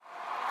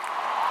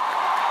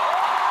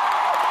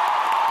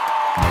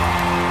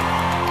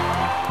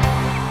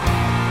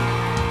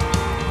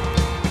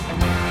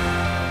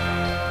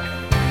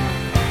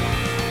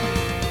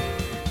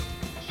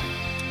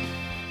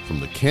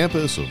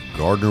campus of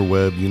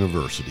Gardner-Webb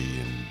University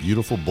in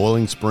beautiful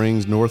Boiling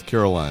Springs, North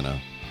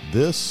Carolina,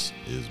 this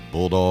is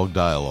Bulldog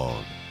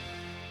Dialogue.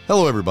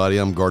 Hello, everybody.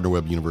 I'm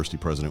Gardner-Webb University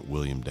President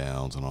William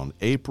Downs, and on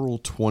April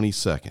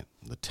 22nd,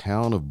 the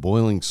town of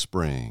Boiling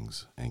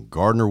Springs and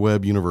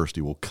Gardner-Webb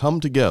University will come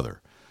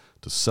together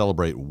to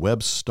celebrate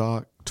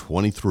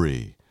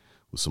WebbStock-23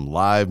 with some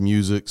live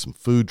music, some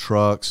food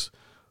trucks,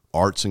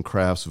 arts and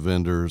crafts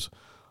vendors,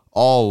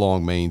 all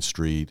along Main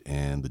Street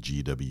and the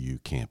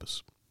GW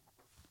campus.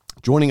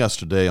 Joining us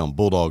today on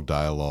Bulldog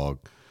Dialogue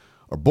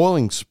are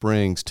Boiling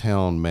Springs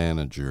Town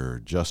Manager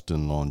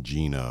Justin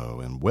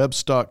Longino and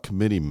WebbStock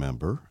Committee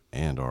member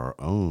and our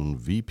own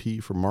VP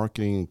for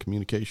Marketing and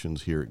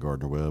Communications here at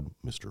Gardner-Webb,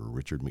 Mr.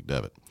 Richard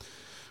McDevitt.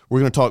 We're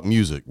going to talk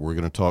music, we're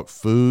going to talk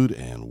food,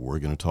 and we're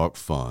going to talk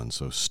fun.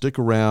 So stick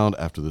around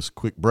after this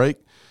quick break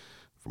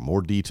for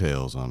more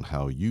details on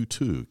how you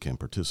too can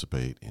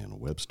participate in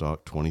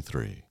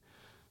WebbStock-23.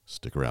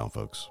 Stick around,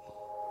 folks.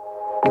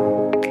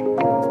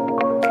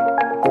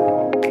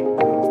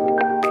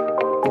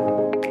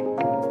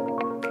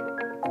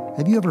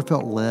 Have you ever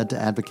felt led to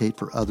advocate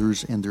for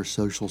others and their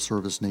social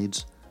service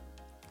needs?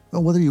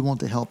 Well, whether you want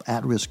to help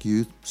at-risk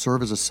youth,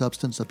 serve as a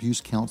substance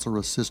abuse counselor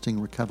assisting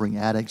recovering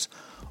addicts,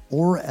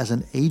 or as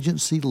an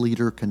agency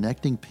leader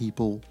connecting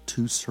people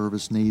to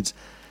service needs,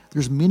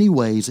 there's many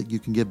ways that you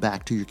can give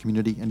back to your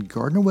community, and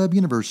Gardner-Webb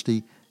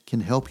University can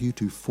help you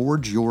to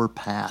forge your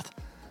path.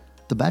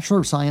 The Bachelor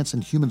of Science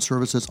in Human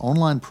Services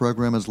online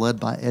program is led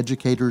by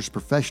educators,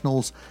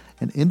 professionals,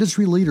 and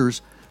industry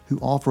leaders who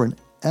offer an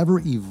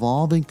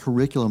ever-evolving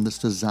curriculum that's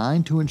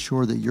designed to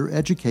ensure that your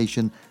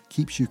education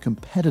keeps you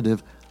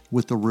competitive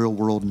with the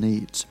real-world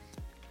needs.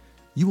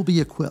 You will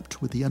be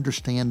equipped with the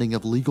understanding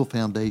of legal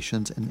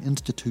foundations and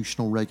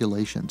institutional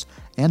regulations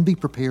and be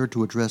prepared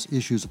to address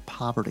issues of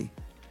poverty,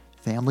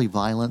 family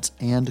violence,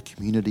 and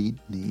community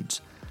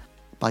needs.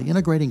 By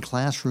integrating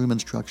classroom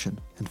instruction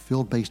and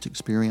field-based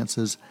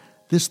experiences,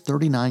 this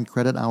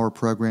 39-credit-hour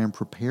program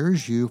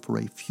prepares you for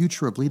a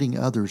future of leading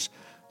others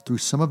through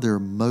some of their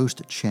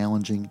most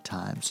challenging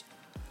times.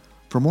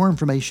 For more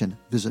information,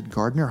 visit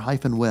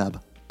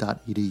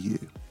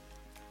gardner-webb.edu.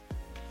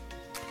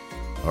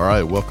 All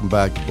right, welcome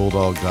back to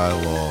Bulldog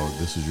Dialogue.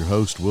 This is your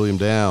host, William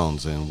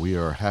Downs, and we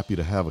are happy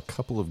to have a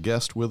couple of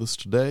guests with us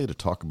today to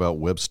talk about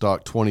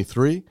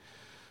WebbStock-23,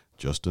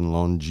 Justin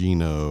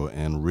Longino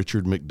and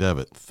Richard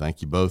McDevitt.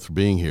 Thank you both for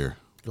being here.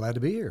 Glad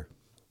to be here.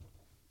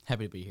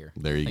 Happy to be here.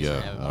 There you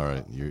go. All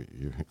right,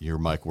 your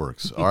mic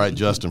works. All right,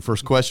 Justin,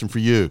 first question for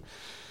you.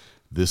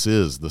 This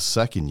is the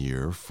second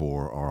year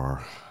for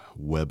our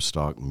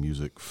WebbStock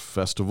Music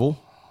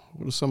Festival.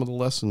 What are some of the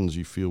lessons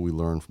you feel we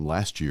learned from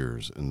last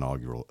year's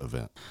inaugural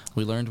event?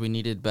 We learned we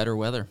needed better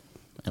weather,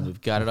 and we've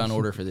got it on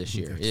order for this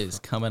year. It is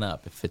coming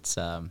up. If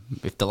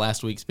the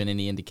last week's been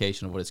any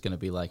indication of what it's going to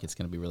be like, it's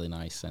going to be really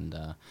nice, and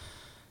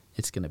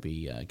it's going to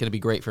be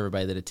great for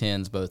everybody that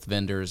attends, both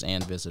vendors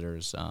and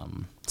visitors.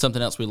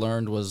 Something else we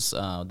learned was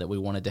that we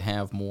wanted to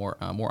have more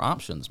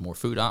options, more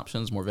food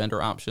options, more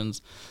vendor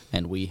options,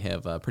 and we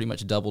have pretty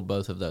much doubled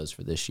both of those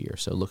for this year.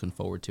 So looking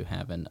forward to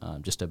having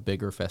just a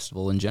bigger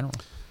festival in general.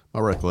 My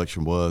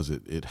recollection was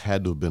it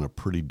had to have been a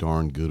pretty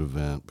darn good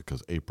event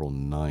because April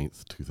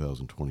 9th,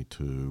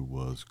 2022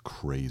 was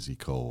crazy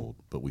cold,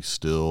 but we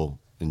still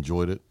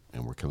enjoyed it,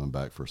 and we're coming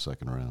back for a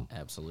second round.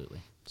 Absolutely.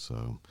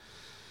 So,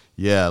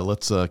 yeah,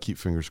 let's keep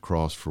fingers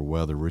crossed for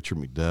weather. Richard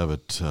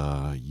McDevitt,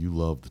 you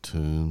love the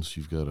tunes.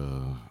 You've got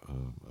a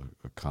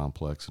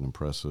complex and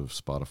impressive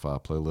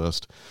Spotify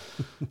playlist.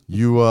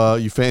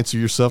 You fancy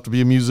yourself to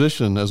be a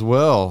musician as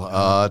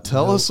well.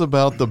 Tell us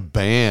about the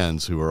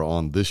bands who are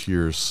on this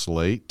year's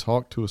slate.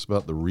 Talk to us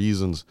about the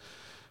reasons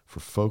for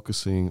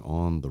focusing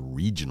on the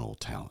regional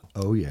talent.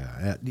 Oh,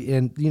 yeah.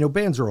 And,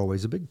 bands are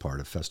always a big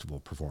part of festival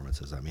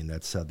performances. I mean,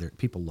 that's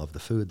people love the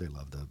food. They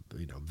love the,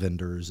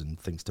 vendors and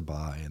things to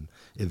buy and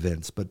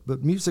events. But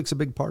music's a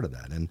big part of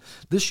that. And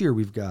this year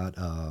we've got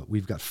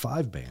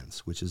 5 bands,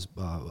 which is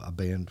a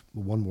band,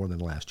 one more than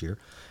last year.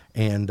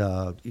 And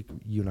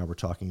you and I were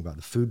talking about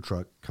the food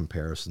truck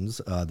comparisons.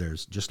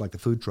 There's, just like the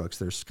food trucks,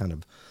 there's kind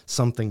of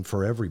something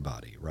for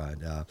everybody, right?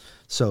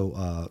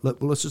 So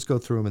let's just go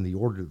through them in the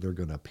order they're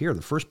going to appear.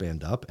 The first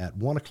band up at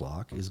 1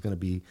 o'clock is going to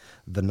be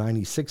the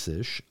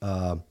 96-ish.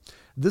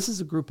 This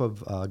is a group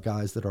of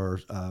guys that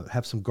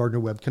have some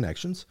Gardner-Webb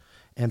connections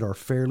and are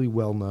fairly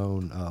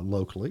well-known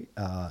locally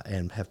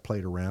and have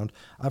played around.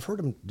 I've heard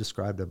them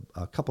described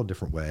a couple of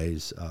different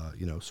ways,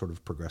 sort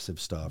of progressive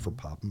stuff or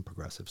pop and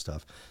progressive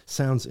stuff.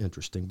 Sounds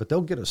interesting, but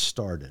they'll get us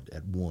started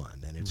at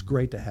 1, and it's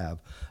great to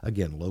have,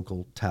 again,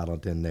 local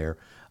talent in there.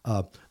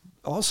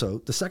 Also,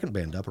 the second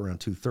band up around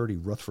 2:30,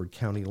 Rutherford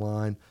County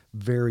Line,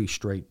 very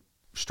straight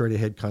straight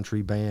ahead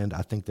country band.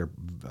 I think they're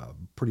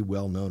pretty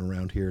well known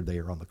around here. They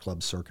are on the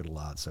club circuit a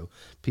lot, so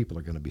people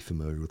are going to be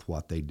familiar with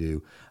what they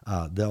do.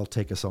 They'll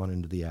take us on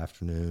into the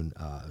afternoon,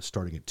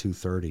 starting at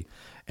 2:30.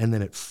 And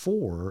then at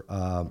 4,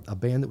 a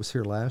band that was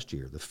here last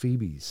year, the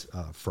Phoebes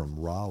from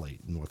Raleigh,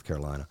 North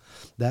Carolina.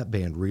 That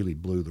band really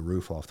blew the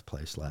roof off the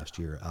place last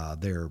year.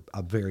 They're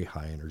a very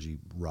high-energy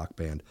rock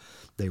band.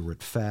 They were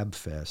at Fab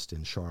Fest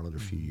in Charlotte a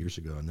few years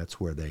ago, and that's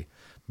where they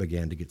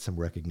began to get some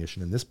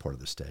recognition in this part of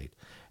the state.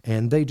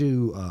 And they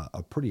do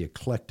a pretty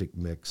eclectic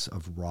mix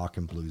of rock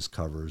and blues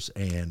covers,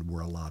 and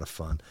were a lot of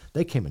fun.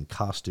 They came in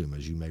costume,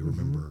 as you may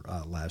remember,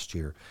 last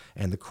year,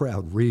 and the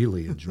crowd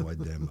really enjoyed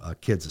them.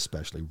 Kids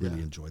especially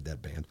really enjoyed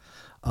that band.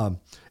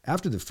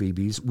 After the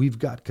Phoebes, we've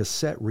got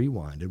Cassette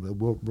Rewind. And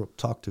we'll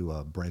talk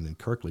to Brandon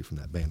Kirkley from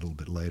that band a little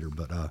bit later,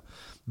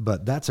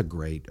 but that's a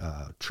great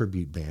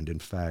tribute band. In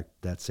fact,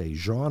 that's a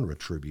genre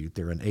tribute.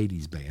 They're an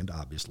 80s band,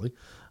 obviously.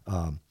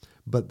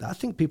 But I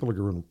think people are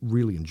going to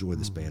really enjoy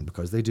this band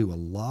because they do a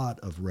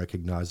lot of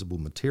recognizable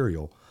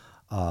material,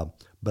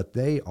 but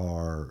they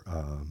are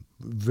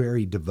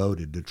very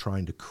devoted to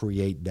trying to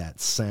create that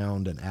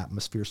sound and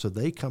atmosphere. So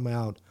they come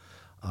out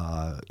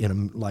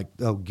in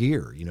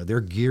gear.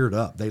 They're geared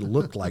up. They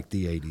look like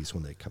the 80s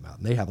when they come out,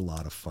 and they have a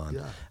lot of fun.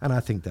 Yeah. And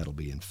I think that'll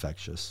be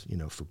infectious,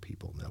 for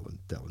people.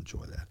 They'll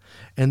enjoy that.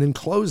 And then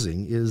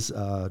closing is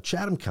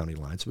Chatham County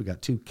Line. So we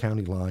got 2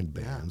 county line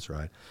bands,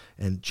 right?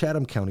 And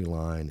Chatham County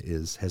Line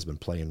has been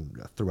playing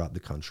throughout the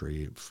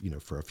country,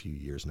 for a few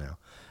years now.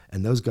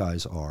 And those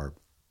guys are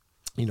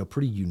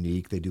pretty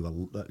unique. They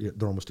do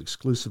they're almost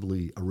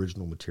exclusively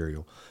original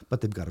material,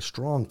 but they've got a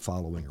strong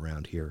following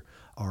around here.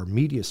 Our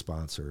media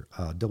sponsor,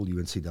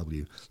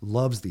 WNCW,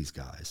 loves these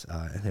guys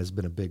and has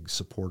been a big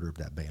supporter of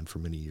that band for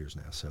many years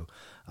now. So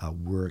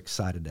we're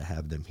excited to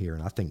have them here,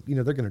 and I think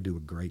they're going to do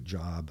a great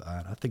job.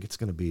 I think it's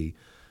going to be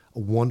a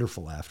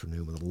wonderful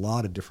afternoon with a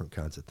lot of different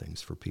kinds of things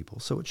for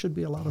people. So it should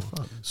be a lot of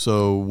fun.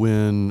 So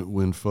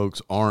when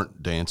folks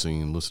aren't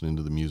dancing and listening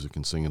to the music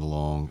and singing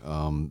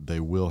along, they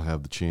will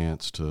have the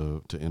chance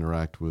to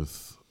interact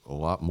with a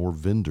lot more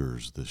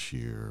vendors this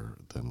year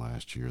than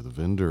last year. The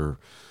vendor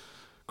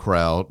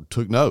crowd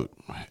took note,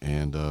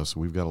 and so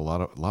we've got a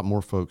lot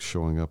more folks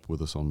showing up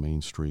with us on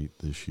Main Street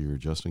this year.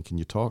 Justin, can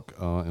you talk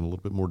in a little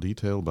bit more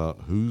detail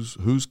about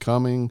who's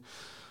coming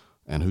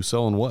and who's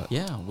selling what?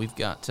 Yeah, we've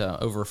got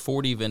over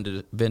 40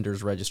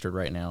 vendors registered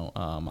right now.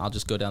 I'll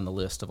just go down the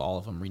list of all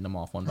of them, reading them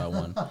off one by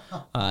one.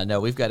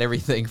 No, we've got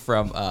everything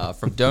from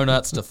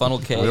donuts to funnel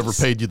cakes. Whatever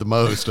paid you the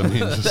most,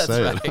 just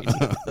say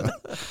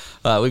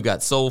it. We've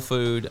got soul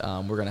food.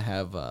 We're going to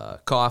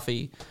have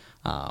coffee.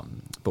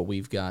 But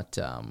we've got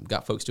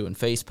folks doing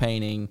face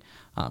painting.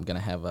 I'm going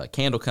to have a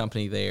candle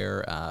company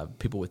there,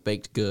 people with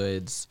baked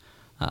goods,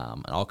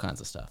 and all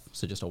kinds of stuff.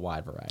 So just a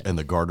wide variety. And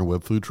the Gardner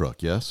Webb food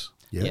truck, yes?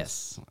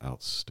 Yes.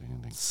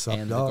 Outstanding.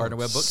 And the Gardner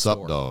Webb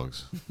bookstore. Sup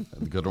Dogs.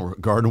 The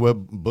Gardner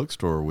Webb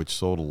bookstore, which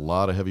sold a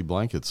lot of heavy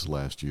blankets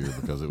last year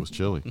because it was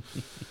chilly.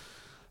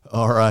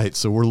 All right,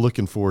 so we're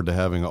looking forward to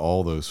having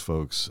all those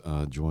folks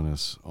join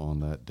us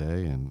on that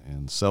day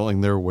and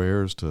selling their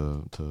wares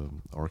to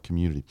our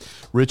community.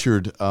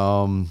 Richard,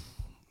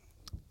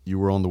 you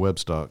were on the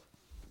WebbStock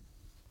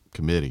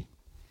committee.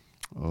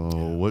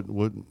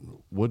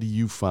 What do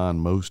you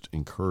find most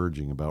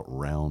encouraging about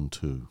round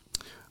 2?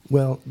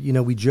 Well,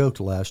 we joked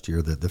last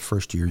year that the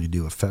first year you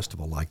do a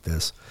festival like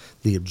this,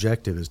 the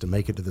objective is to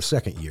make it to the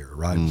second year,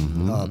 right?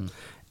 Mm-hmm.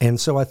 And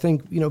so I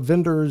think,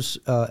 vendors,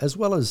 as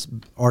well as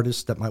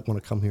artists that might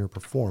want to come here and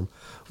perform,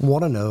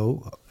 want to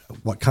know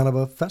what kind of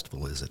a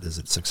festival is it? Is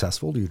it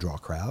successful? Do you draw a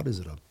crowd? Is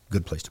it a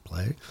good place to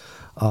play?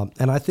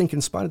 And I think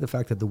in spite of the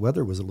fact that the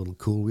weather was a little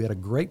cool, we had a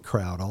great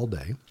crowd all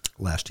day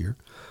last year.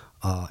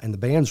 And the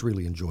bands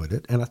really enjoyed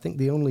it. And I think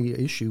the only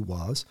issue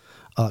was,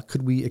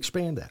 could we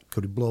expand that?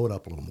 Could we blow it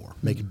up a little more,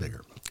 make it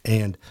bigger?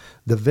 And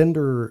the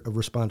vendor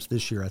response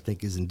this year, I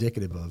think, is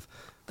indicative of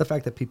the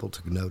fact that people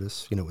took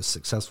notice. It was a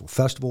successful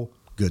festival,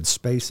 good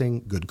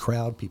spacing, good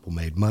crowd. People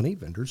made money.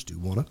 Vendors do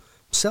want to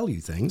sell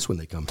you things when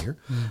they come here.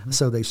 Mm-hmm.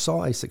 So they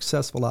saw a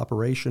successful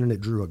operation, and it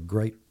drew a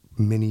great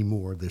many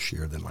more this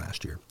year than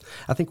last year.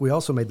 I think we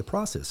also made the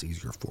process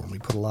easier for them. We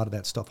put a lot of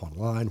that stuff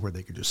online where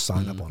they could just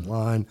sign up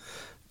online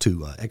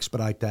to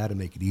expedite that and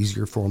make it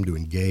easier for them to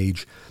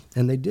engage,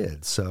 and they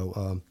did.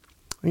 So,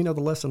 the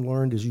lesson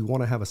learned is you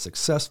want to have a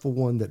successful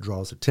one that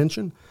draws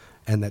attention,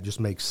 and that just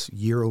makes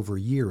year over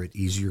year it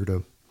easier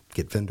to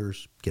get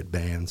vendors, get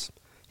bands,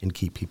 and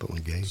keep people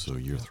engaged. So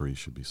year 3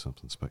 should be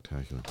something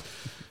spectacular.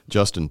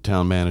 Justin,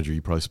 town manager,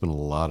 you probably spend a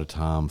lot of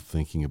time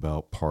thinking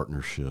about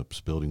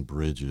partnerships, building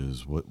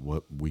bridges,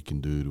 what we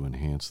can do to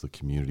enhance the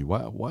community.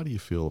 Why do you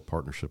feel a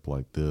partnership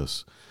like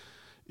this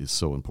is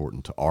so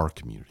important to our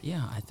community?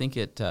 Yeah, I think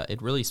it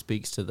really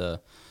speaks to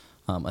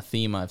a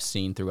theme I've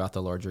seen throughout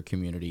the larger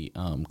community.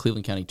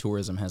 Cleveland County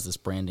Tourism has this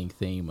branding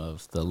theme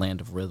of the land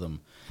of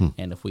rhythm.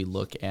 And if we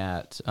look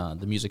at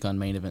the Music on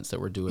Main events that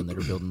we're doing that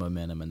are building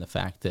momentum, and the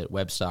fact that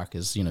WebbStock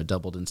is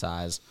doubled in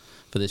size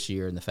for this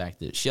year, and the fact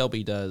that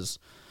Shelby does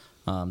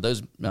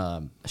those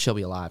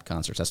Shelby Alive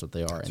concerts, that's what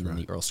they are. And then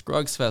the Earl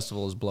Scruggs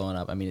Festival is blowing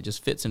up. I mean, it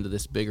just fits into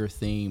this bigger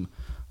theme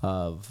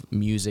of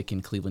music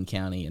in Cleveland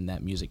County and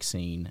that music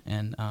scene,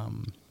 and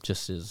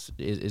just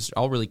is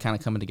all really kind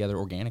of coming together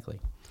organically.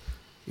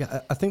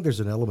 Yeah, I think there's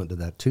an element to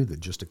that too that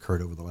just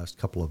occurred over the last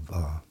couple of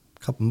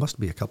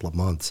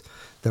months.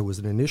 There was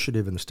an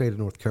initiative in the state of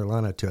North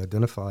Carolina to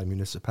identify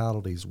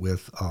municipalities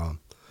with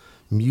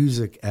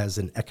music as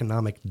an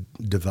economic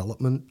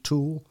development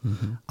tool,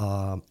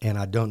 and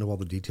I don't know all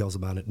the details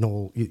about it.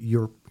 Noel,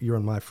 you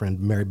and my friend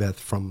Mary Beth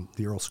from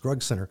the Earl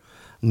Scruggs Center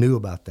knew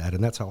about that,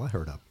 and that's how I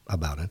heard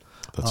about it.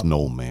 That's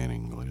Noel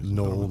Manning, ladies and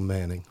Noel gentlemen.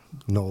 Manning.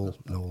 Noel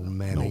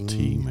Manning. Noel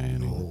T.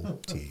 Manning. Noel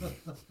T.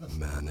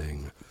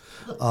 Manning.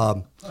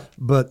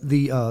 But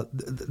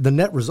the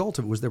net result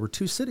of it was there were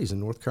 2 cities in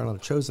North Carolina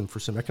chosen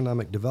for some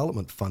economic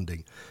development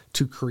funding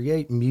to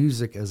create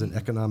music as an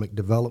economic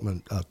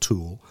development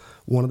tool.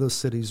 One of those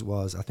cities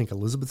was, I think,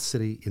 Elizabeth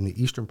City in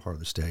the eastern part of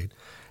the state,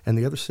 and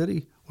the other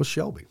city was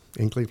Shelby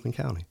in Cleveland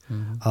County.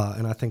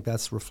 And I think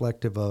that's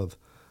reflective of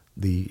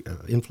the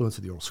influence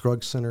of the Earl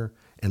Scruggs Center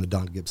and the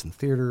Don Gibson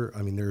Theater.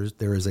 I mean,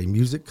 there is a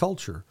music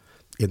culture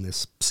in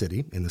this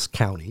city, in this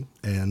county,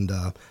 and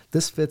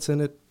this fits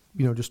in it,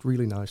 just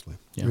really nicely,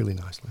 really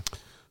nicely.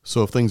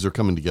 So if things are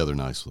coming together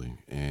nicely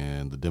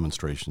and the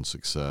demonstration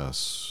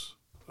success,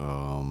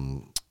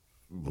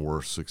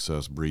 more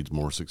success breeds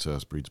more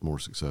success,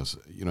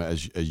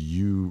 as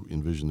you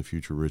envision the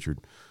future, Richard,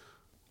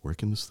 where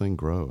can this thing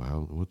grow?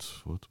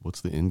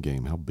 What's the end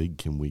game? How big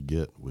can we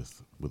get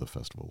with a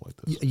festival like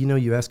this?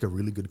 You ask a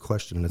really good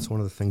question, and it's one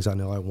of the things I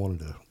know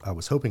I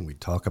was hoping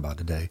we'd talk about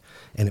today,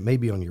 and it may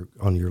be on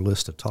your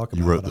list to talk about.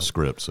 You wrote the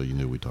script, so you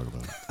knew we'd talk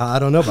about it. I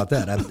don't know about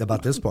that,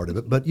 about this part of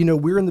it, but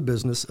we're in the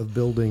business of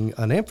building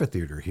an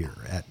amphitheater here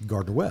at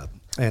Gardner-Webb,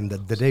 and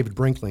the David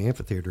Brinkley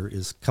Amphitheater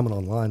is coming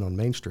online on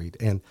Main Street,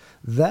 and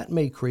that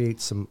may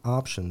create some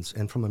options.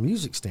 And from a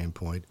music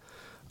standpoint,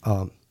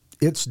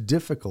 it's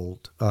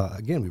difficult.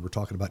 Again, we were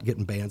talking about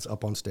getting bands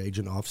up on stage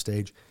and off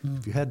stage.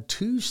 If you had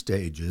 2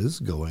 stages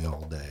going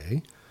all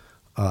day,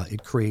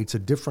 it creates a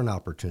different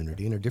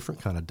opportunity and a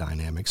different kind of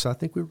dynamic. So I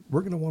think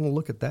we're going to want to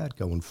look at that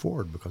going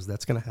forward, because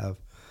that's going to have,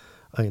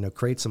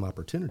 create some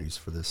opportunities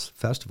for this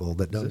festival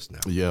that does now.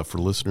 Yeah, for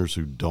listeners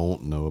who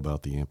don't know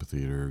about the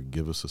amphitheater,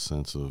 give us a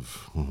sense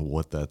of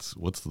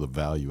what's the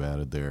value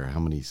added there. How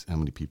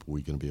many people are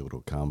we going to be able to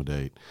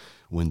accommodate?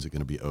 When's it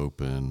going to be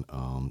open?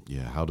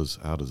 How does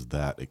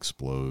that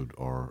explode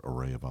our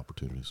array of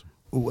opportunities?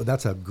 Well,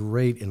 that's a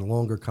great and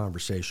longer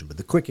conversation, but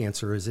the quick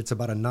answer is it's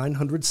about a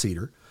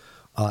 900-seater,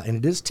 and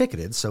it is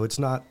ticketed, so it's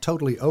not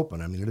totally open.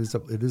 I mean, it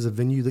is a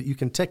venue that you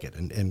can ticket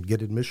and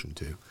get admission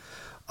to.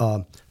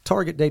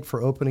 Target date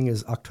for opening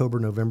is October,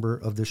 November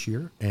of this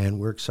year, and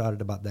we're excited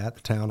about that.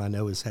 The town, I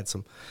know, has had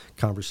some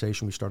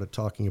conversation. We started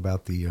talking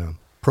about the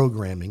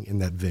programming in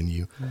that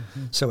venue.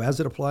 So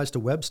as it applies to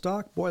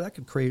WebbStock, boy, that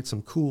could create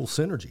some cool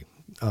synergy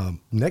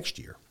next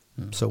year.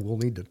 So we'll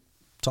need to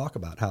talk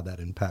about how that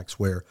impacts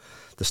where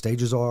the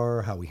stages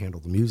are, how we handle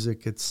the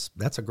music.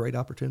 That's a great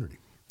opportunity.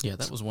 Yeah,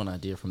 that was one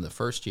idea from the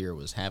first year,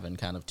 was having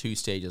kind of 2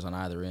 stages on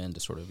either end to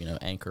sort of,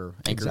 anchor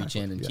each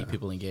end and keep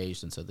people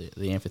engaged. And so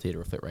the amphitheater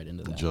will fit right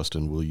into that.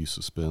 Justin, will you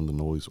suspend the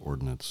noise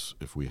ordinance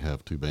if we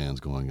have 2 bands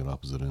going at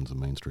opposite ends of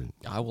Main Street?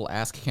 I will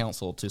ask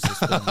council to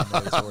suspend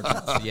the noise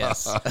ordinance,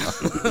 yes.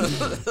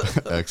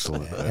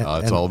 Excellent.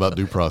 It's all about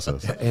due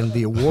process. And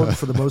the award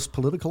for the most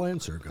political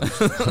answer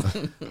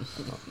goes.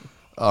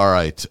 All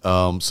right.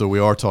 So we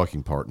are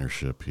talking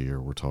partnership here.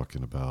 We're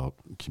talking about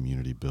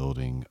community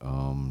building,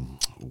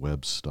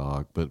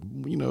 WebbStock, but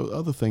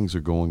other things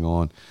are going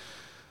on.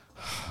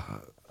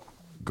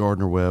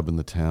 Gardner-Webb and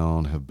the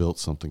town have built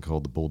something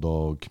called the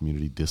Bulldog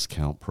Community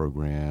Discount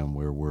Program,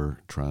 where we're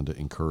trying to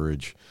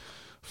encourage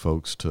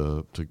folks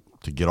to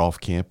get off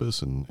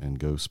campus and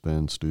go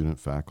spend student,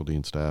 faculty,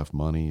 and staff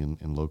money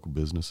in local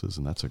businesses,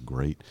 and that's a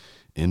great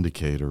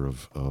indicator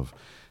of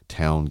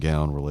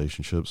town-gown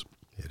relationships.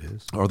 It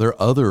is. Are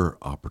there other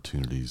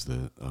opportunities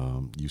that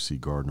you see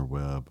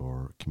Gardner-Webb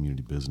or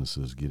community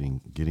businesses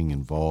getting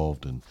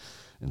involved and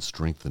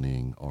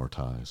strengthening our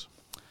ties?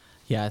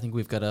 Yeah, I think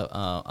we've got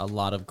a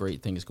lot of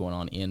great things going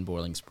on in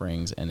Boiling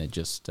Springs, and it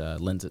just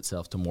lends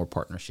itself to more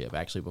partnership.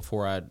 Actually,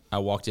 before I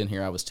walked in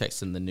here, I was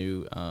texting the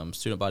new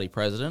student body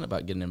president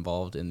about getting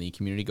involved in the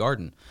community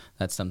garden.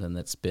 That's something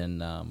that's been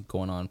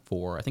going on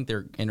for, I think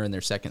they're entering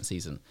their 2nd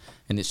season,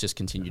 and it's just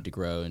continued to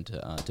grow and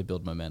to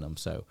build momentum.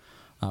 So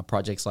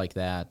projects like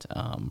that,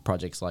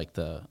 projects like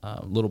the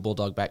Little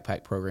Bulldog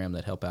Backpack Program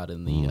that help out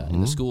in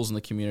the schools and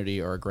the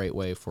community are a great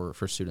way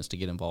for students to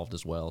get involved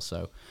as well.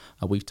 So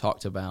we've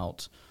talked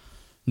about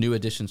new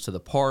additions to the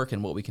park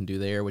and what we can do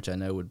there, which I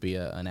know would be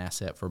an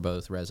asset for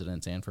both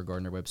residents and for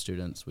Gardner-Webb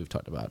students. We've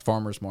talked about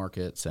farmers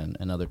markets and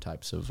other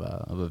types of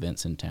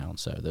events in town.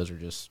 So those are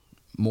just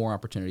more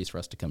opportunities for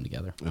us to come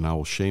together. And I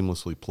will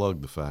shamelessly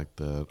plug the fact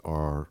that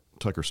our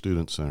Tucker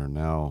Student Center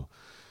now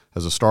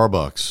has a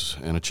Starbucks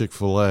and a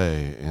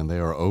Chick-fil-A, and they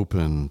are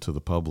open to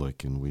the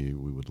public, and we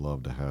would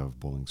love to have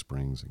Bowling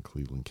Springs and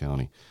Cleveland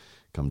County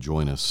come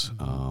join us,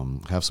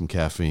 have some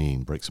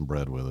caffeine, break some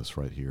bread with us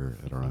right here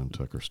at our own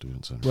Tucker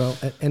Student Center. Well,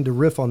 and to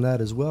riff on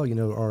that as well,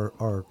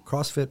 our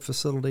CrossFit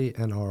facility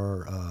and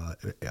our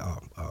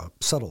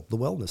Settle, the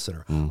Wellness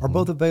Center, are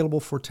both available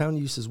for town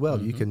use as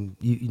well. You can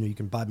you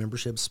can buy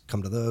memberships,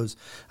 come to those.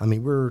 I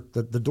mean,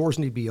 the doors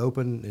need to be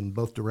open in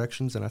both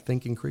directions, and I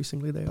think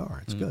increasingly they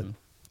are. It's good.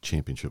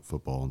 Championship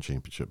football and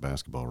championship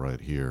basketball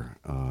right here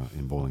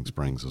in Boiling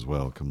Springs as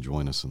well. Come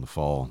join us in the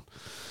fall.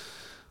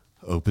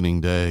 Opening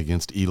day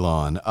against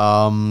Elon.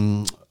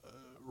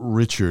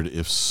 Richard,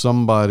 if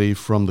somebody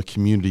from the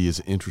community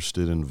is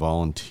interested in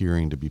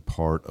volunteering to be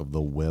part of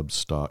the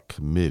WebbStock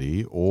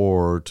committee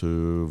or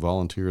to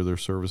volunteer their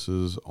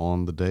services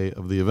on the day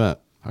of the event,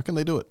 how can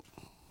they do it?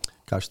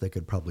 Gosh, they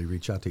could probably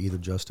reach out to either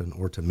Justin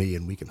or to me,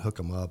 and we can hook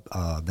them up.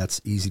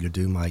 That's easy to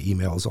do. My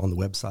email is on the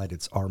website.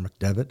 It's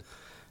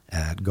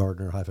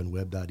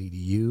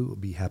rmcdevitt@gardner-webb.edu. We'll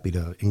be happy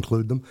to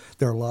include them.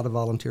 There are a lot of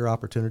volunteer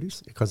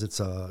opportunities because it's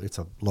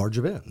a large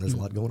event. There's a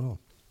lot going on.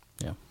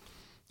 Yeah.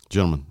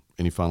 Gentlemen,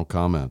 any final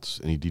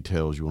comments? Any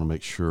details you want to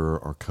make sure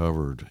are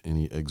covered?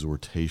 Any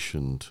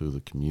exhortation to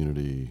the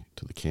community,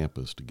 to the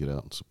campus to get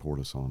out and support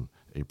us on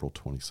April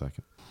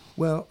 22nd?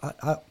 Well,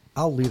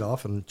 I'll lead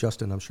off, and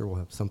Justin, I'm sure, will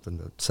have something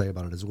to say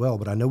about it as well.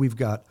 But I know we've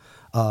got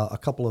a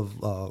couple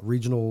of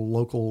regional,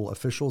 local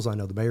officials. I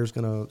know the mayor's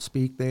going to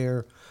speak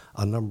there.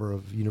 A number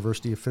of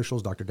university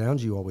officials. Dr.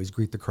 Downs, you always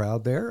greet the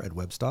crowd there at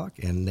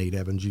WebbStock, and Nate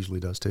Evans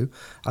usually does too.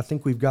 I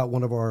think we've got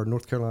one of our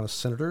North Carolina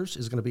senators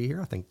is going to be here.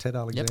 I think Ted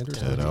Alexander.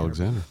 Ted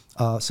Alexander.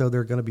 So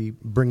they're going to be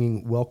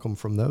bringing welcome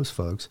from those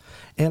folks.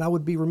 And I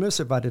would be remiss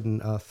if I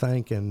didn't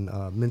thank and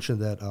mention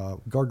that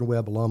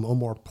Gardner-Webb alum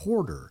Omar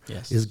Porter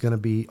is going to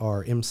be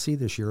our MC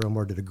this year.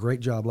 Omar did a great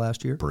job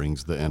last year.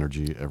 Brings the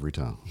energy every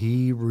time.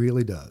 He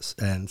really does.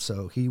 And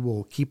so he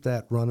will keep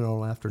that running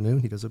all afternoon.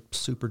 He does a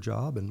super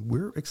job, and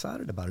we're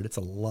excited about it. It's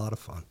a lot of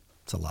fun.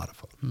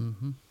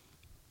 Mm-hmm.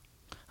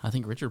 I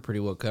think Richard pretty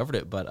well covered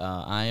it, but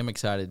I am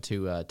excited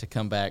to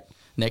come back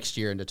next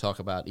year and to talk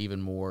about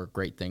even more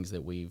great things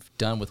that we've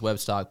done with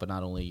WebbStock, but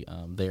not only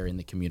there in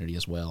the community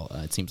as well.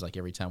 It seems like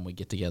every time we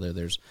get together,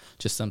 there's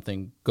just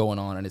something going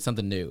on, and it's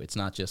something new. It's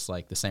not just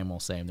like the same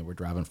old same that we're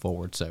driving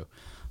forward. So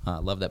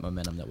love that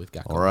momentum that we've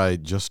got going. All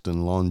right,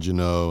 Justin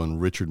Longino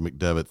and Richard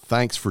McDevitt,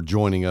 thanks for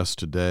joining us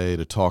today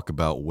to talk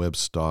about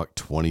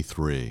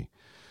WebbStock-23.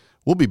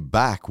 We'll be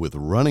back with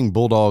Running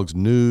Bulldogs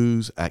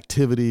news,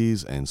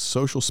 activities, and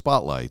social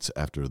spotlights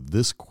after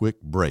this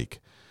quick break,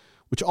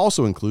 which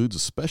also includes a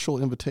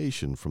special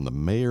invitation from the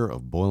mayor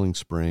of Boiling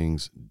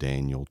Springs,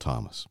 Daniel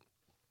Thomas.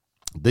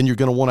 Then you're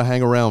going to want to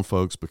hang around,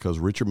 folks, because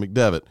Richard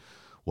McDevitt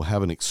will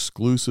have an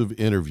exclusive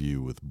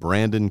interview with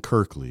Brandon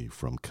Kirkley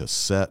from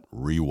Cassette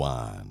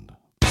Rewind.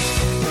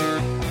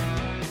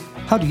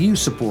 How do you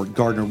support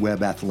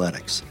Gardner-Webb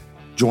Athletics?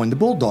 Join the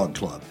Bulldog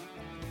Club.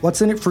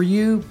 What's in it for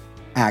you?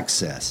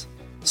 Access.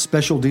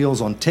 Special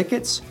deals on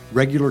tickets,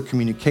 regular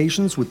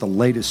communications with the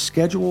latest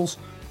schedules,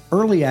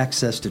 early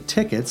access to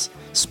tickets,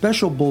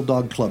 special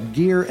Bulldog Club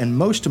gear, and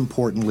most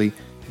importantly,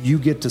 you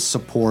get to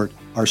support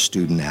our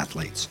student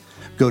athletes.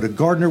 Go to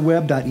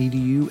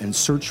gardnerwebb.edu and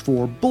search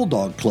for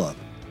Bulldog Club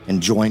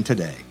and join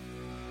today.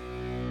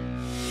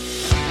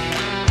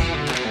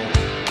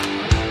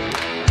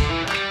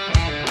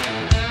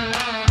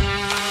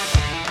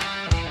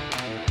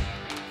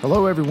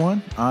 Hello,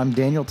 everyone. I'm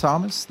Daniel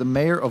Thomas, the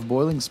mayor of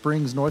Boiling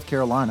Springs, North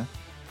Carolina.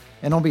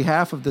 And on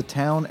behalf of the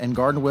town and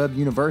Gardner-Webb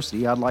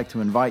University, I'd like to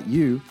invite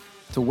you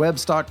to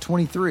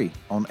WebbStock-23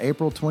 on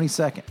April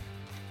 22nd.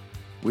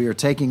 We are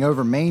taking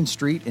over Main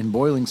Street in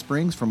Boiling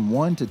Springs from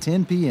 1 to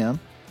 10 p.m.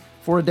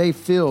 for a day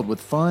filled with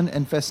fun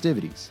and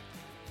festivities.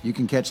 You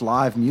can catch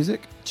live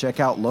music, check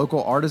out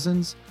local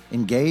artisans,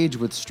 engage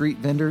with street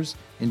vendors,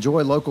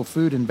 enjoy local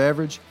food and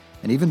beverage,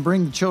 and even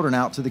bring the children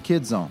out to the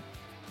Kids Zone.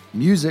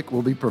 Music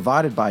will be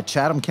provided by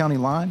Chatham County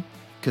Line,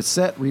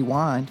 Cassette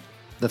Rewind,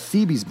 the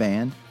Phoebe's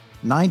Band,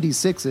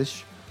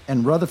 96ish,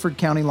 and Rutherford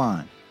County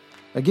Line.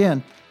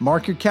 Again,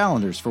 mark your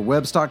calendars for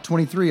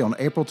WebbStock-23 on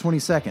April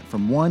 22nd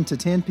from 1 to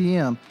 10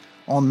 p.m.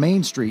 on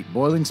Main Street,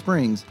 Boiling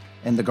Springs,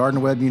 and the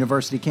Gardner-Webb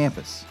University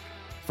campus.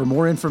 For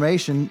more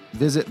information,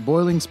 visit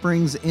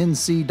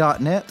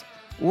boilingspringsnc.net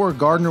or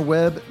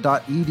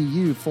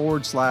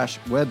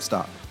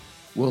gardnerwebb.edu/WebbStock.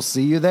 We'll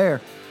see you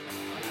there.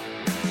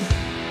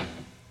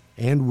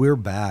 And we're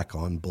back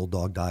on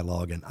Bulldog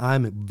Dialogue, and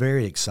I'm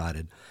very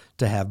excited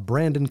to have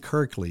Brandon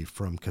Kirkley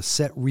from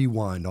Cassette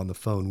Rewind on the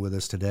phone with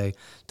us today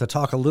to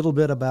talk a little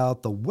bit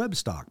about the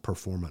WebbStock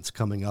performance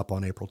coming up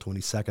on April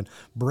 22nd.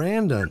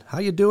 Brandon, how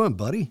you doing,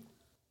 buddy?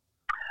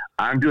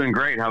 I'm doing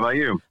great. How about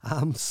you?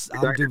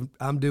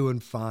 I'm doing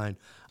fine.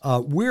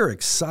 We're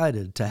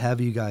excited to have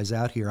you guys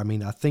out here. I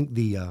mean, I think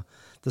the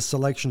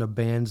selection of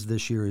bands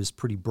this year is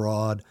pretty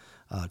broad.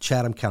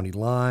 Chatham County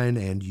Line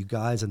and you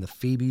guys and the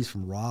Phoebes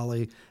from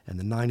Raleigh and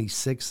the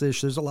 96ish.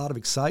 There's a lot of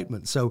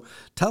excitement. So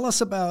tell us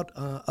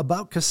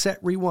about Cassette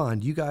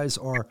Rewind. You guys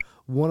are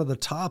one of the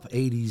top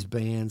 80s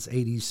bands,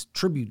 80s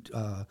tribute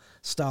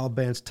style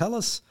bands. Tell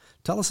us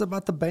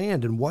about the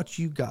band and what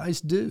you guys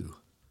do.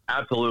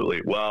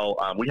 Absolutely. Well,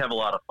 we have a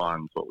lot of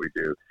fun. Is what we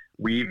do.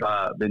 We've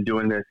been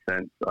doing this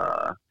since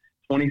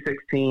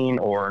 2016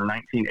 or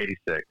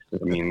 1986.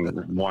 I mean,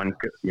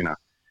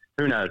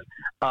 who knows?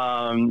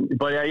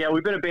 But yeah,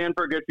 we've been a band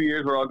for a good few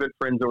years. We're all good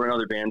friends over in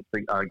other bands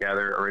to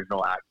gather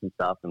original acts and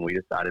stuff. And we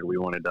decided we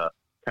wanted to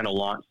kind of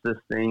launch this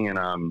thing and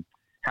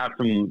have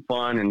some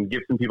fun and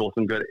give some people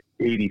some good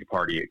 80s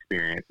party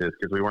experiences,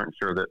 because we weren't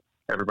sure that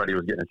everybody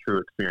was getting a true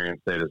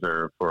experience they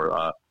deserve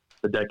for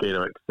the decade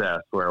of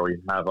excess, where we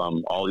have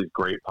all these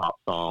great pop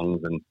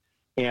songs and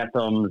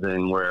anthems,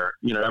 and where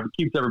it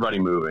keeps everybody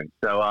moving.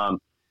 So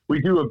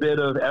we do a bit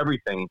of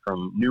everything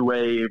from new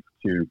wave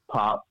to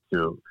pop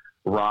to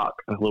rock,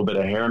 a little bit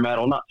of hair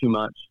metal, not too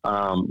much,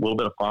 a little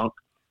bit of funk.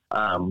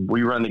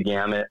 We run the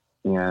gamut,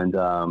 and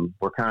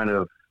we're kind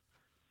of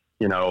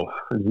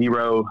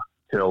 0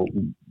 till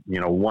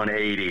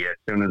 180 as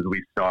soon as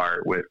we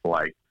start with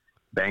like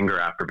banger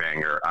after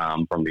banger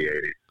from the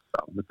 80s.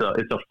 So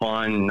it's a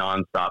fun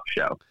nonstop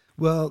show.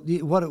 Well,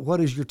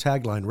 what is your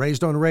tagline?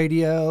 Raised on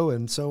radio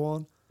and so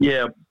on?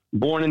 Yeah,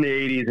 born in the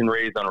 80s and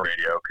raised on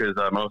radio, because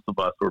most of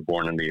us were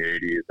born in the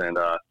 80s, and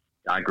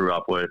I grew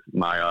up with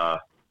my.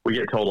 We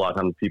get told a lot of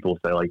times, people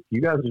say, like, you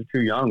guys are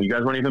too young. You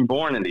guys weren't even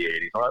born in the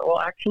 80s. I'm like, well,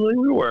 actually,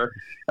 we were.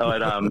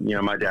 But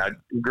my dad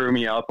grew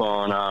me up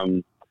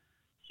on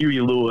Huey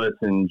Lewis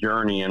and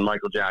Journey and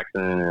Michael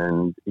Jackson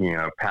and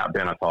Pat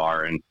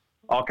Benatar and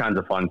all kinds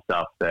of fun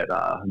stuff that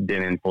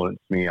did influence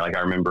me. Like,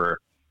 I remember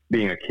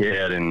being a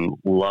kid and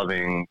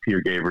loving Peter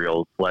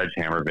Gabriel's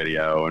Sledgehammer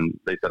video, and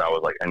they said I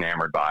was like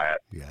enamored by it.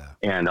 Yeah.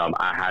 And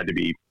I had to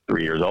be 4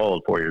 years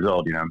old,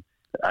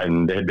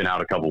 and they had been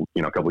out a couple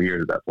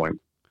years at that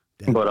point.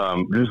 Damn. But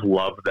just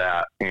loved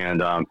that.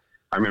 And I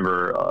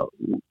remember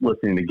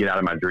listening to Get Out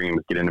of My Dreams,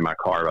 Get Into My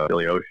Car by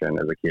Billy Ocean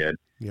as a kid.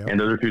 Yep. And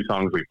those are two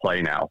songs we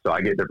play now. So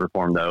I get to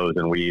perform those,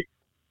 and we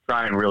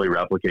try and really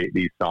replicate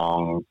these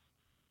songs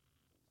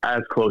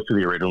as close to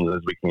the originals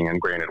as we can.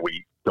 Granted,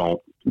 we don't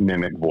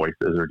mimic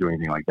voices or do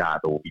anything like that,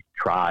 but we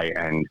try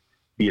and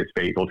be as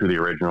faithful to the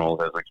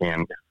originals as we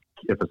can.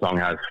 If a song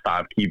has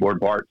 5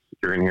 keyboard parts,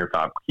 you're going to hear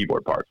 5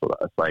 keyboard parts with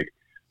us. Like,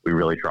 we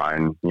really try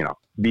and,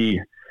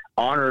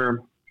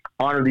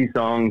 honor these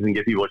songs and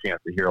give people a chance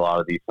to hear a lot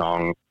of these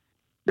songs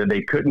that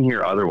they couldn't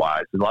hear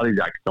otherwise. A lot of these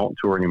acts don't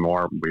tour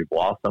anymore. We've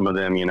lost some of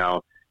them,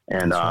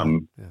 and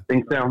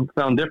things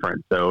sound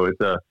different. So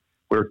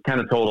we're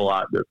kind of told a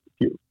lot that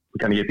we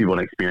kind of give people an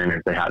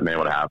experience they hadn't been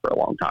able to have for a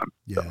long time.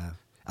 Yeah. So.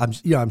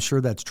 I'm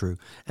sure that's true.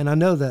 And I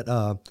know that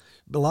a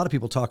lot of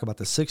people talk about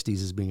the 60s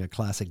as being a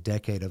classic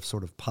decade of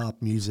sort of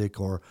pop music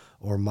or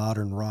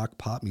modern rock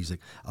pop music.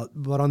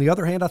 But on the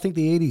other hand, I think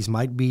the 80s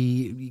might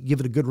give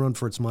it a good run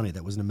for its money.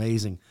 That was an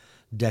amazing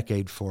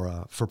decade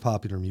for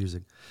popular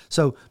music.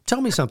 So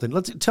tell me something.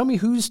 Tell me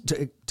who's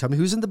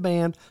in the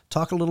band.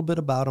 Talk a little bit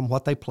about them,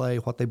 what they play,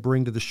 what they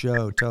bring to the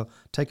show.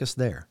 Take us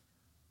there.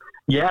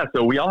 Yeah,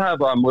 so we all have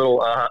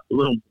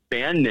little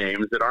band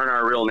names that aren't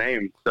our real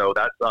names. So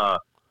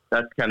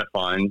that's kind of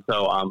fun.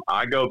 So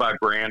I go by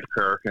Brand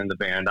Kirk in the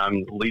band.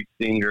 I'm the lead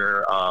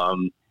singer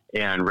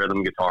and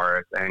rhythm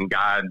guitarist, and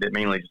guy that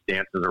mainly just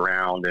dances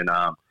around and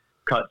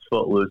cuts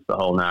footloose the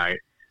whole night.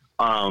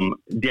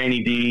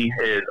 Danny D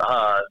is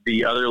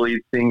the other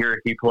lead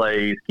singer. He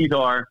plays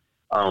guitar,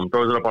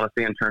 throws it up on a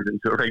stand, turns it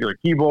into a regular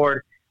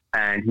keyboard,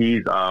 and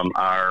he's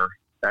our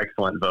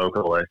excellent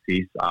vocalist.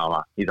 He's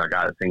our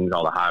guy that sings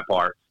all the high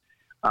parts.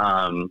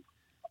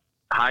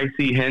 Hi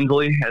C.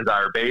 Hensley is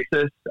our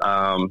bassist.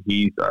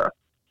 He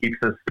keeps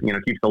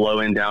the low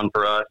end down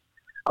for us.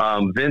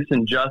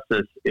 Vincent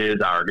Justice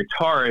is our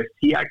guitarist.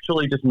 He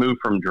actually just moved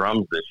from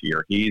drums this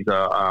year. He's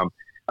a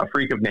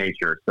freak of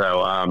nature,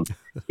 so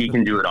he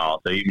can do it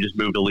all. So he just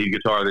moved to lead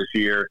guitar this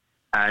year,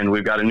 and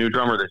we've got a new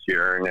drummer this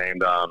year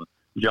named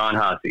John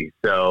Hussey.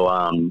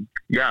 So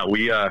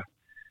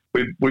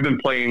we've been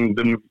playing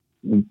the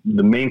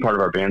main part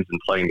of our band's been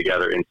playing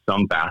together in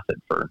some facet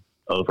for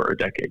over a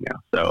decade now.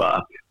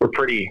 So we're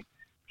pretty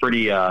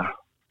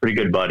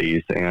good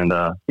buddies, and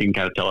you can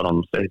kind of tell it on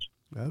the stage.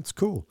 That's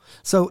cool.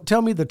 So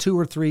tell me the 2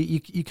 or 3,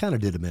 you kind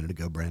of did a minute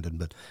ago, Brandon,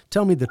 but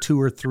tell me the 2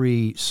 or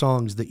 3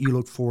 songs that you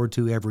look forward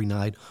to every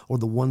night, or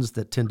the ones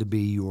that tend to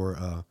be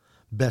your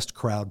best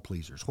crowd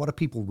pleasers. What do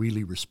people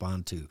really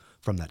respond to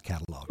from that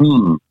catalog?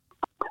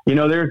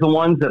 There's the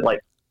ones that like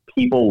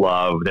people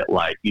love that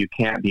like you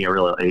can't be a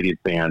real 80s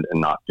band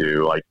and not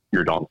do, like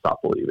your Don't Stop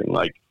Believing.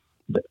 Like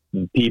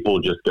people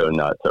just go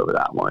nuts over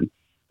that one.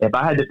 If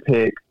I had to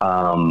pick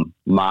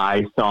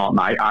my song,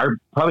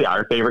 probably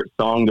our favorite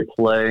song to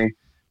play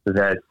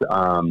that's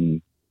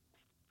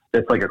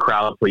like a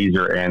crowd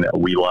pleaser and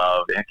we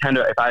love, and kind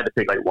of if I had to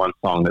pick like one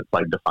song that's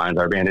like defines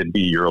our band, it'd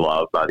be Your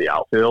Love by The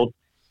Outfield.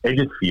 It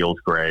just feels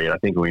great. I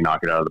think when we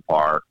knock it out of the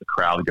park, the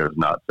crowd goes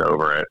nuts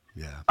over it.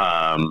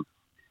 Yeah.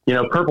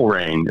 Purple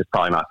Rain is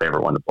probably my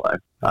favorite one to play.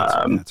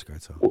 That's a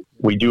great song.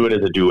 We do it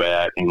as a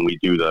duet, and we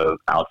do the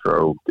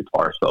outro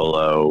guitar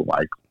solo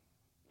like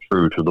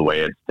true to the way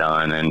it's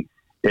done, and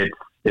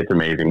it's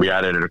amazing. We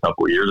added it a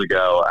couple of years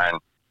ago, and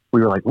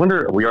we were like, we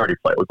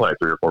play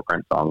 3 or 4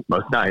 Prince songs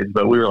most nights,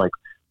 but we were like,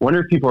 wonder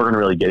if people are going to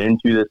really get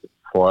into this. It's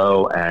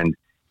flow, and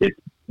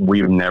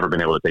we've never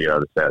been able to take it out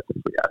of the set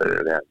since we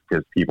added it in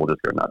because people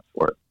just go nuts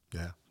for it.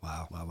 Yeah.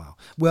 Wow.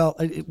 Well,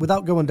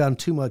 without going down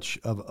too much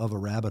of a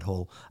rabbit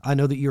hole, I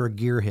know that you're a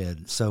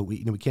gearhead, so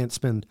we can't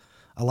spend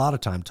a lot of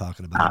time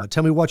talking about it. But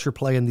tell me what you're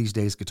playing these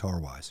days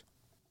guitar-wise.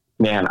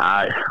 Man,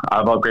 I've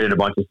upgraded a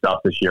bunch of stuff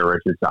this year,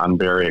 Richard, so I'm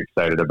very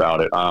excited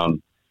about it.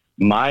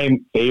 My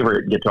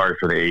favorite guitars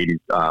for the 80s,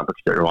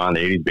 particularly one of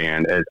the 80s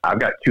band, is I've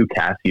got 2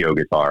 Casio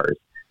guitars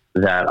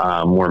that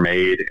were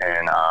made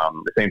in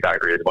the same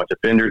factory. There's a bunch of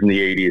Fenders in the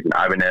 80s, and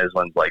Ibanez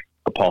ones like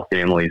the Paul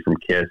Stanley's from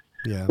Kiss.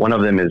 Yeah. One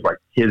of them is like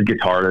his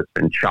guitar that's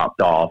been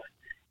chopped off,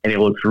 and it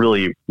looks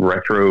really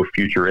retro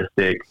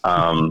futuristic.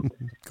 Cool.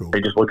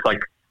 It just looks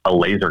like a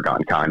laser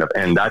gun kind of,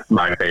 and that's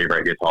my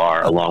favorite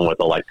guitar, along with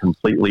a like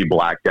completely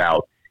blacked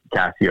out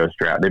Casio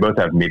strap. They both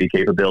have MIDI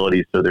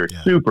capabilities, so they're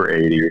super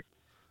 80s.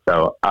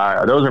 So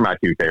those are my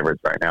 2 favorites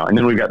right now. And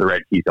then we've got the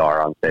red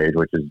guitar on stage,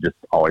 which is just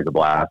always a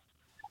blast.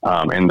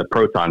 And the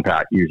Proton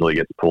Pack usually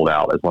gets pulled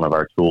out as one of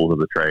our tools of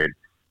the trade.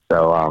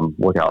 So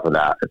look out for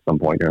that at some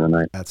point during the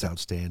night. That's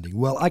outstanding.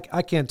 Well,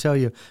 I can't tell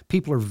you,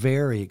 people are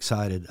very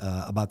excited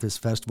about this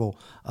festival.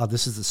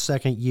 This is the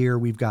second year.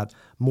 We've got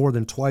more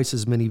than twice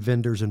as many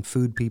vendors and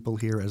food people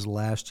here as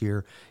last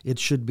year. It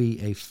should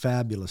be a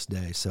fabulous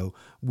day. So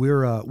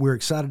we're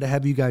excited to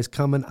have you guys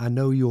coming. I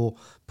know you'll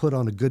put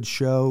on a good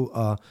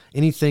show.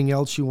 Anything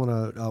else you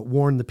want to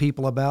warn the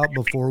people about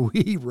before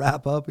we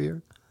wrap up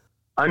here?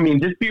 I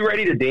mean, just be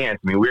ready to dance.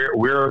 I mean,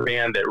 we're a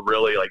band that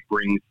really like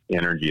brings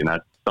energy, and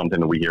that's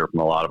something that we hear from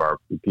a lot of our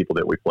people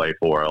that we play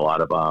for. A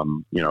lot of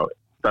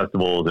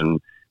festivals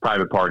and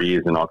private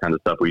parties and all kinds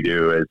of stuff we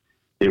do is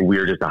that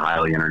we're just a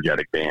highly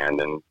energetic band,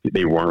 and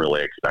they weren't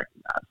really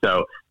expecting that.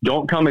 So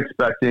don't come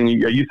expecting.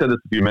 You said this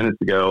a few minutes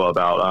ago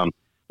about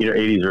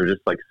 80s are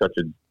just like such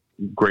a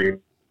great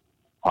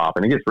pop,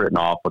 and it gets written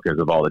off because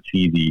of all the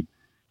cheesy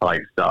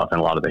like stuff and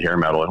a lot of the hair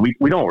metal, and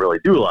we don't really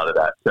do a lot of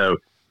that. So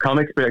come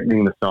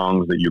expecting the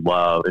songs that you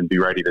love, and be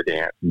ready to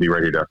dance and be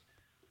ready to,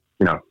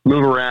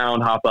 move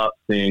around, hop up,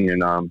 sing,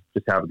 and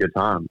just have a good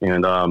time.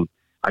 And I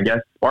guess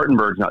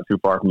Spartanburg's not too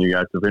far from you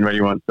guys. So if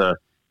anybody wants a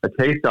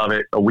taste of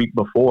it, a week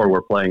before,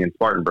 we're playing in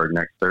Spartanburg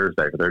next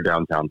Thursday for their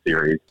downtown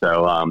series.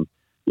 So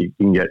you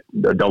can get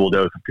a double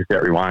dose of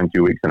Cassette Rewind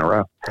 2 weeks in a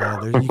row.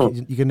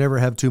 You can never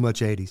have too much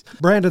 80s.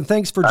 Brandon,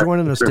 thanks for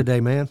joining us today,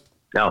 man.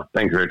 No,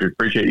 thanks, Richard.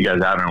 Appreciate you guys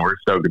having me. We're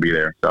stoked to be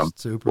there. So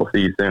Super. We'll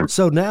see you soon.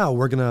 So now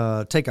we're going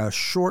to take a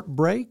short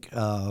break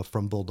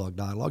from Bulldog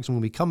Dialogues. And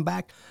when we come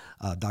back,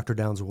 Dr.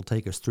 Downs will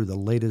take us through the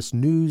latest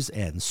news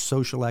and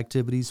social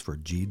activities for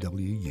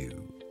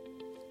GWU.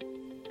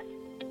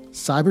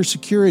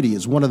 Cybersecurity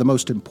is one of the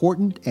most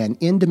important and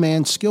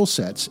in-demand skill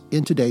sets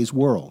in today's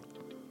world.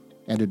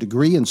 And a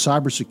degree in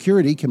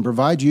cybersecurity can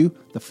provide you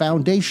the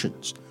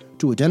foundations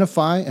to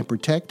identify and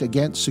protect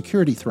against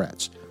security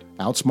threats,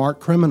 outsmart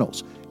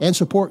criminals, and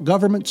support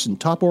governments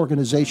and top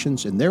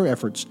organizations in their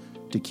efforts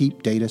to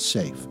keep data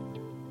safe.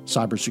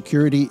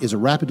 Cybersecurity is a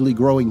rapidly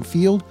growing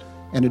field,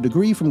 and a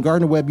degree from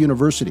Gardner-Webb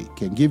University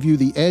can give you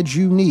the edge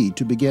you need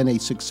to begin a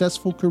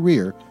successful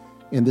career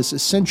in this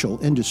essential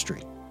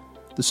industry.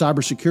 The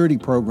cybersecurity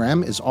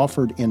program is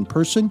offered in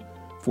person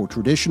for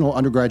traditional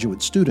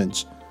undergraduate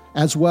students,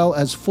 as well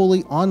as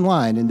fully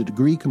online in the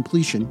Degree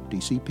Completion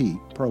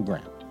DCP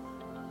program.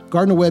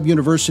 Gardner-Webb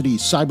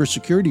University's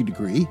cybersecurity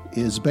degree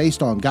is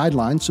based on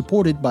guidelines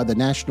supported by the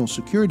National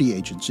Security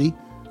Agency,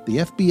 the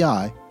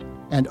FBI,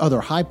 and other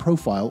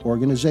high-profile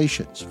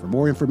organizations. For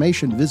more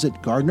information, visit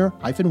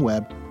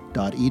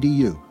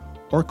gardner-webb.edu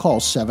or call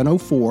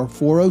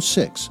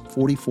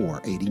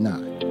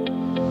 704-406-4489.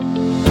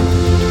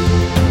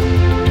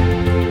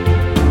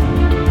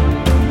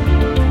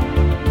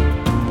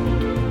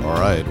 All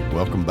right,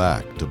 welcome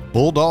back to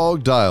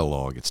Bulldog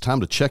Dialogue. It's time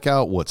to check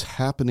out what's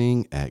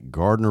happening at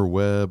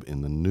Gardner-Webb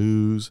in the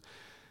news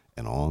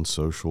and on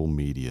social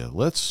media.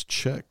 Let's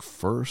check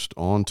first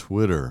on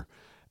Twitter,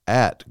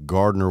 at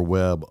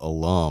Gardner-Webb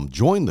alum.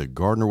 Join the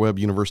Gardner-Webb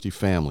University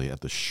family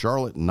at the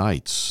Charlotte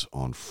Knights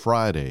on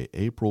Friday,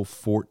 April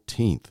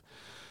 14th.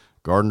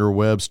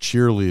 Gardner-Webb's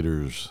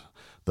cheerleaders,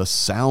 the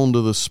Sound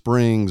of the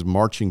Springs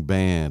Marching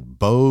Band,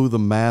 Bo the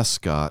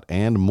Mascot,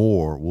 and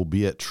more will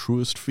be at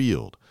Truist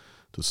Field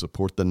to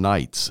support the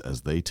Knights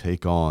as they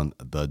take on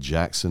the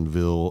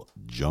Jacksonville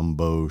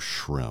Jumbo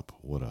Shrimp.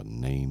 What a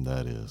name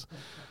that is.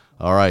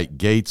 All right,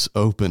 gates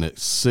open at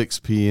 6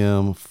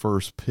 p.m.,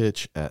 first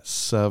pitch at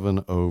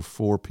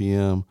 7:04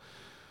 p.m.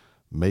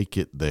 Make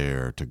it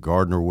there to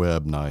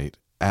Gardner-Webb Night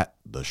at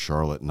the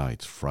Charlotte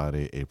Knights,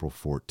 Friday, April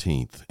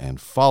 14th. And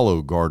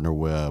follow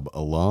Gardner-Webb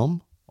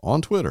alum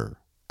on Twitter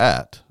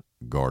at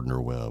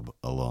Gardner-Webb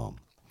alum.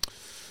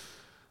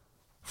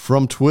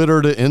 From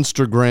Twitter to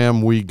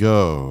Instagram we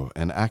go.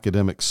 An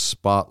academic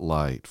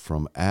spotlight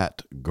from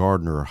at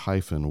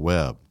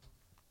Gardner-Webb.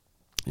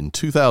 In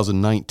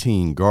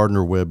 2019,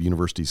 Gardner-Webb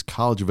University's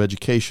College of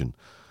Education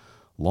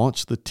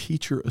launched the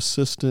Teacher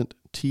Assistant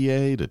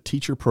TA to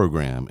Teacher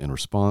program in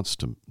response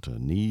to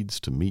needs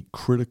to meet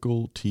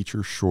critical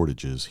teacher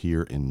shortages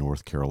here in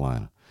North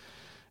Carolina.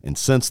 And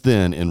since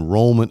then,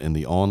 enrollment in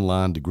the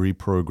online degree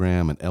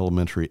program in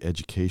elementary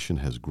education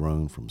has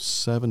grown from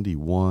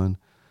 71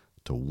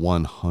 to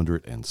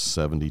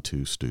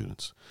 172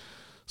 students.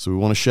 So we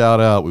want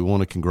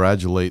to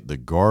congratulate the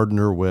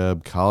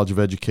Gardner-Webb College of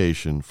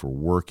Education for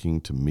working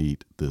to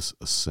meet this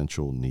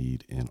essential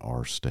need in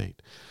our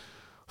state.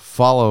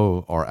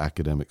 Follow our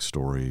academic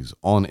stories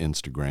on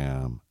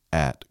Instagram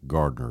at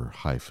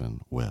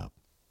Gardner-Webb.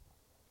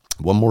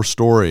 One more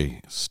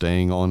story,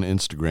 staying on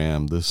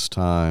Instagram, this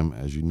time,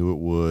 as you knew it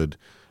would,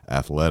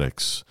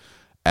 athletics,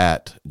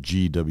 at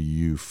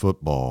GW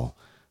Football.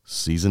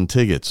 Season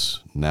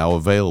tickets now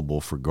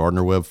available for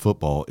Gardner-Webb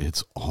football.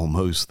 It's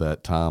almost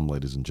that time,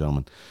 ladies and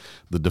gentlemen.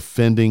 The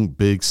defending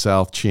Big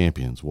South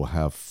champions will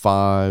have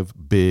 5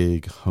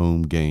 big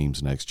home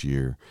games next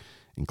year,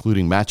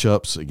 including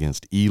matchups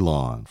against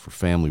Elon for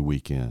Family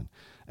Weekend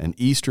and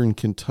Eastern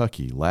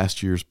Kentucky,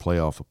 last year's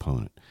playoff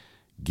opponent.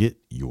 Get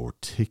your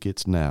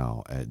tickets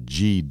now at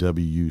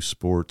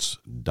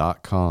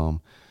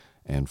gwsports.com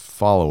and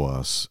follow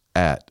us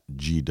at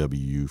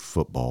GW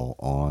Football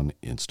on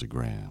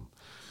Instagram.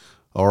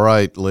 All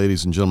right,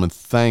 ladies and gentlemen,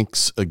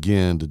 thanks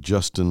again to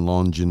Justin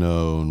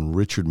Longino and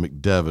Richard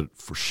McDevitt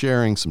for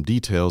sharing some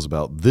details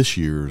about this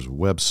year's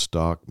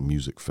WebbStock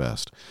Music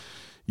Fest.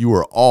 You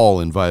are all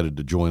invited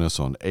to join us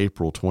on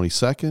April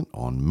 22nd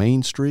on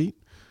Main Street,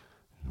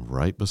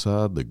 right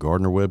beside the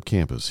Gardner-Webb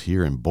campus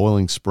here in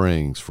Boiling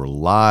Springs, for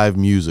live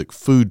music,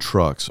 food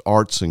trucks,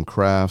 arts and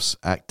crafts,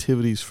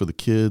 activities for the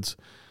kids,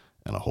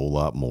 and a whole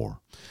lot more.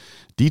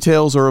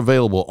 Details are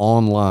available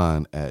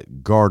online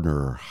at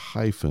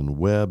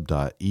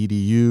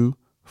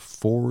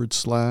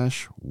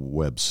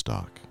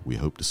gardner-webb.edu/WebbStock. We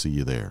hope to see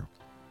you there.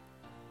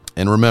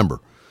 And remember,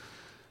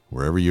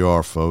 wherever you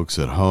are, folks,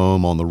 at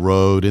home, on the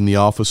road, in the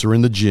office, or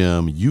in the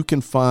gym, you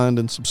can find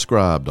and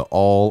subscribe to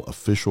all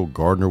official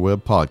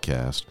Gardner-Webb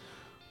podcasts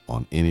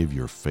on any of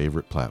your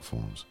favorite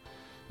platforms.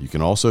 You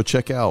can also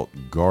check out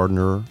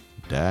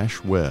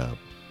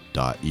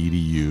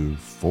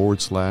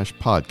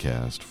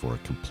gardner-webb.edu/podcast for a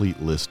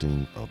complete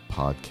listing of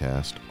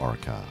podcast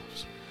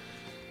archives.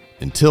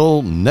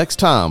 Until next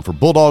time for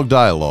Bulldog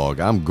Dialogue,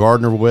 I'm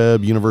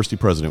Gardner-Webb University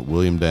President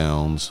William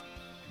Downs.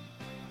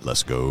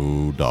 Let's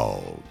go,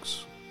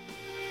 Dogs.